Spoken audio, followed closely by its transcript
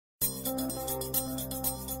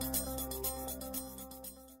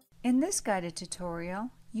In this guided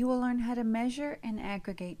tutorial, you will learn how to measure and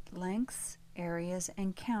aggregate lengths, areas,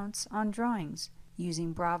 and counts on drawings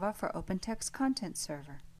using Brava for OpenText Content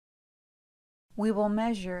Server. We will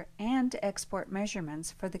measure and export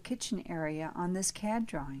measurements for the kitchen area on this CAD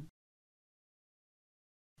drawing.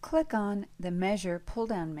 Click on the Measure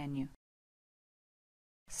pull-down menu.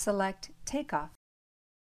 Select Takeoff.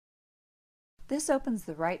 This opens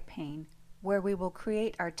the right pane where we will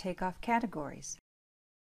create our takeoff categories.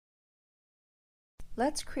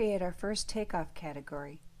 Let's create our first takeoff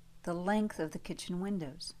category, the length of the kitchen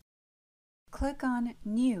windows. Click on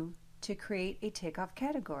New to create a takeoff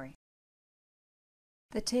category.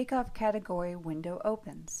 The takeoff category window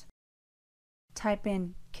opens. Type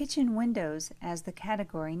in Kitchen Windows as the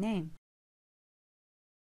category name.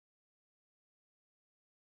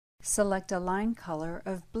 Select a line color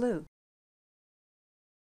of blue.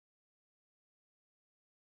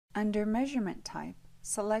 Under Measurement Type,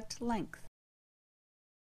 select Length.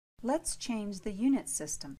 Let's change the unit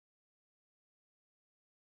system.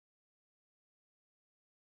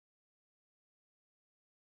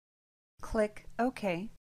 Click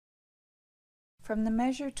OK. From the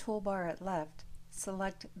Measure toolbar at left,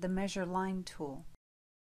 select the Measure Line tool.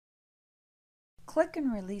 Click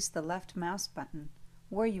and release the left mouse button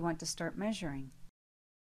where you want to start measuring.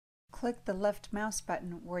 Click the left mouse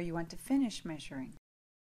button where you want to finish measuring.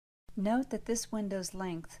 Note that this window's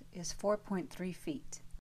length is 4.3 feet.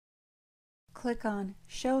 Click on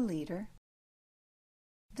Show Leader.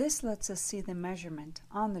 This lets us see the measurement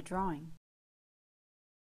on the drawing.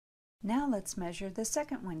 Now let's measure the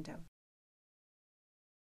second window.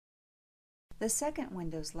 The second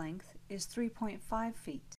window's length is 3.5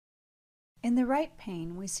 feet. In the right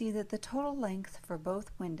pane, we see that the total length for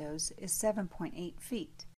both windows is 7.8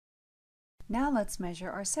 feet. Now let's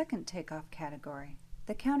measure our second takeoff category,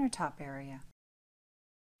 the countertop area.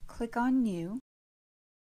 Click on New.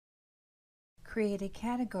 Create a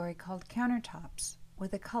category called Countertops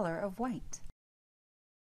with a color of white.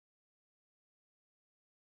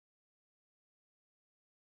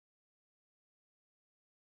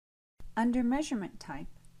 Under Measurement Type,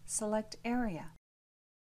 select Area.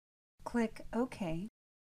 Click OK.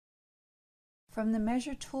 From the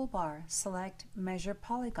Measure toolbar, select Measure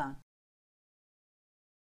Polygon.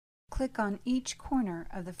 Click on each corner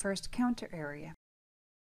of the first counter area.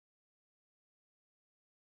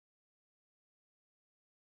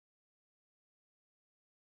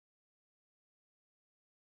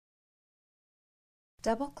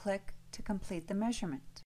 Double-click to complete the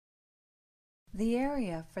measurement. The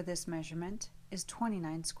area for this measurement is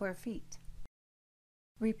 29 square feet.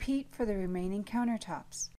 Repeat for the remaining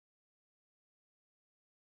countertops.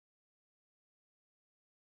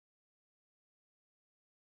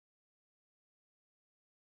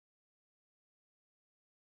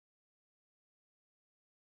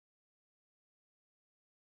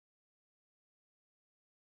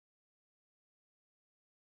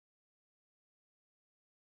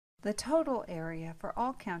 The total area for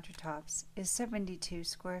all countertops is 72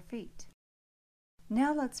 square feet.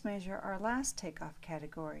 Now let's measure our last takeoff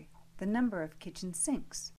category, the number of kitchen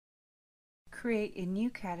sinks. Create a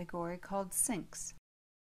new category called Sinks.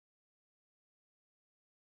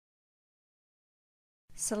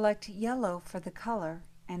 Select yellow for the color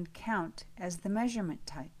and count as the measurement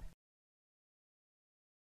type.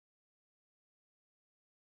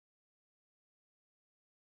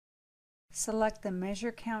 Select the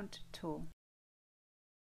Measure Count tool.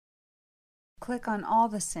 Click on all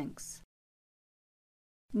the sinks.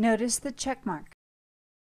 Notice the check mark.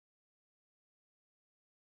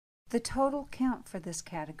 The total count for this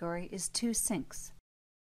category is 2 sinks.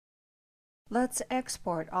 Let's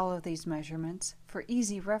export all of these measurements for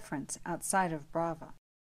easy reference outside of Brava.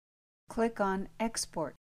 Click on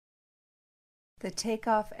Export. The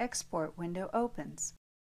Takeoff Export window opens.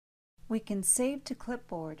 We can save to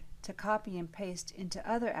clipboard to copy and paste into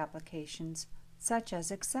other applications such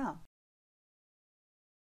as Excel.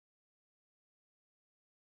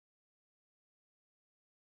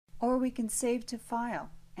 Or we can save to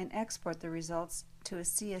File and export the results to a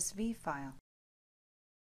CSV file.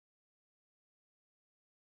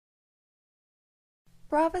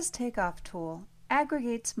 Brava's Takeoff tool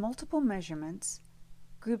aggregates multiple measurements,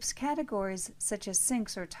 groups categories such as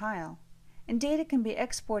sinks or tile, and data can be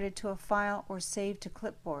exported to a file or saved to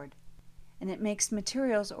clipboard, and it makes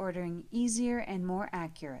materials ordering easier and more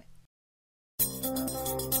accurate.